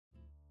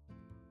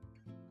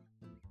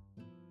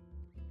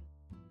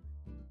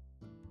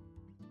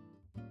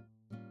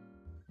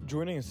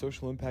Joining a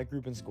social impact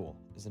group in school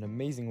is an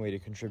amazing way to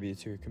contribute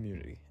to your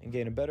community and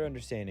gain a better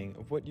understanding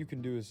of what you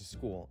can do as a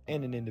school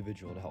and an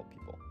individual to help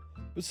people.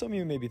 But some of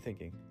you may be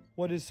thinking,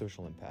 what is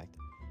social impact?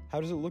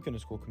 How does it look in a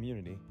school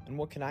community? And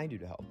what can I do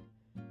to help?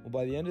 Well,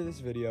 by the end of this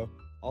video,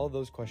 all of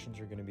those questions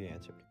are going to be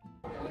answered.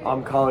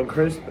 I'm Colin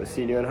Crisp, a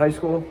senior in high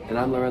school. And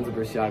I'm Lorenzo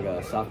Burciaga,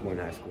 a sophomore in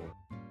high school.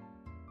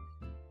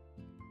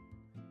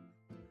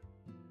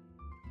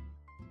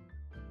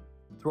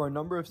 Through our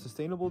number of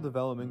sustainable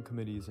development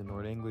committees in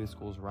North Anglia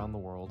schools around the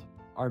world,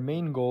 our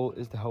main goal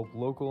is to help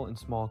local and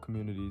small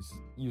communities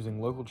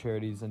using local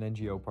charities and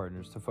NGO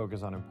partners to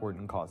focus on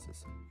important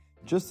causes.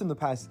 Just in the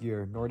past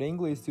year, North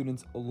Anglia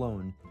students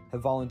alone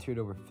have volunteered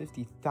over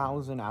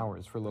 50,000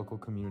 hours for local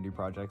community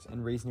projects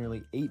and raised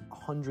nearly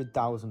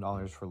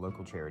 $800,000 for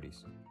local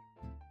charities.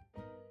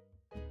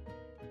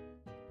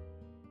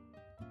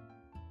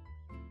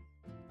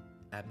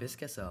 At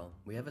BISC-SL,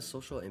 we have a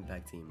social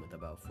impact team with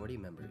about 40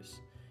 members,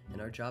 and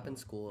our job in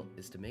school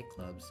is to make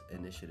clubs,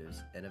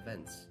 initiatives, and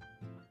events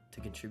to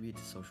contribute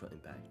to social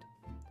impact.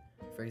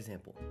 For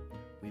example,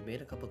 we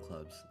made a couple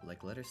clubs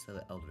like Letters to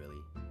the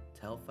Elderly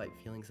to help fight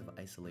feelings of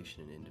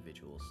isolation in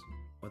individuals,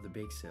 or the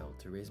Bake Sale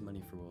to raise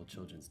money for World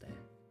Children's Day.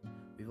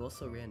 We've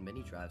also ran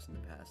many drives in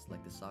the past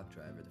like the sock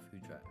drive or the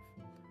food drive,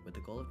 with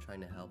the goal of trying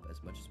to help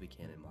as much as we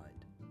can in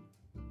mind.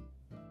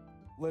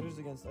 Letters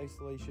Against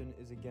Isolation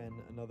is again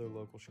another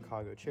local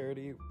Chicago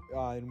charity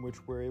in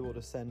which we're able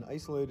to send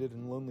isolated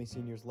and lonely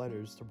seniors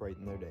letters to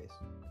brighten their days.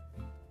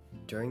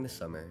 During the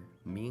summer,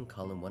 me and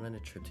Colin went on a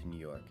trip to New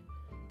York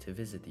to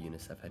visit the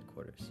UNICEF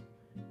headquarters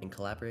and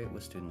collaborate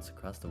with students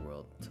across the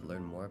world to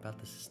learn more about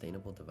the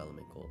Sustainable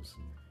Development Goals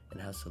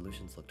and how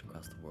solutions looked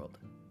across the world.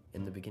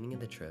 In the beginning of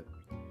the trip,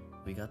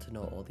 we got to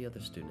know all the other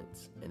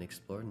students and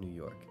explore New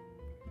York,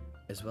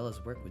 as well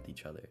as work with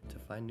each other to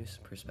find new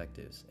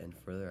perspectives and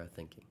further our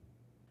thinking.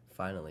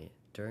 Finally,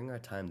 during our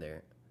time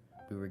there,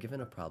 we were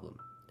given a problem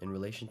in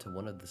relation to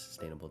one of the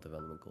Sustainable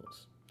Development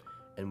Goals,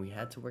 and we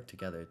had to work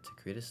together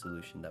to create a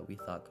solution that we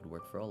thought could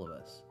work for all of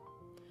us,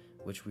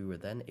 which we were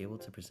then able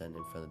to present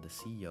in front of the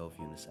CEO of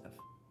UNICEF.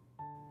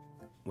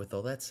 With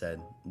all that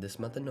said, this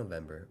month in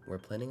November, we're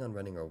planning on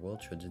running our World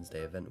Children's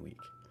Day event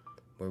week,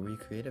 where we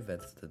create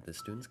events that the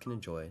students can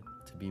enjoy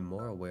to be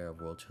more aware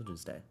of World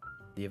Children's Day.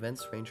 The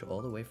events range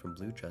all the way from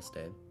Blue Dress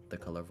Day, the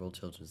color of World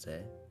Children's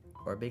Day,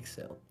 or a bake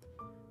sale,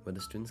 where the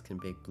students can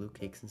bake blue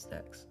cakes and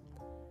snacks,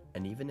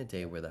 and even a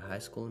day where the high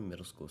school and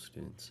middle school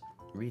students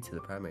read to the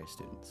primary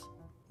students.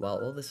 While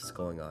all this is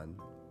going on,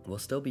 we'll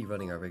still be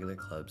running our regular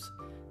clubs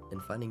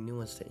and finding new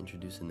ones to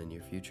introduce in the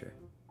near future.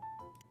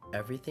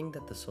 Everything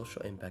that the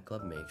Social Impact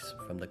Club makes,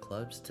 from the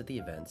clubs to the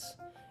events,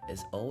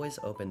 is always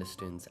open to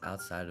students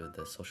outside of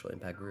the Social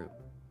Impact group.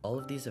 All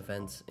of these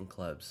events and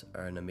clubs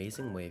are an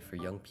amazing way for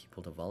young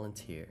people to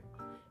volunteer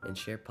and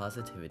share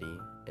positivity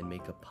and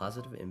make a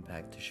positive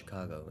impact to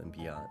Chicago and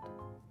beyond.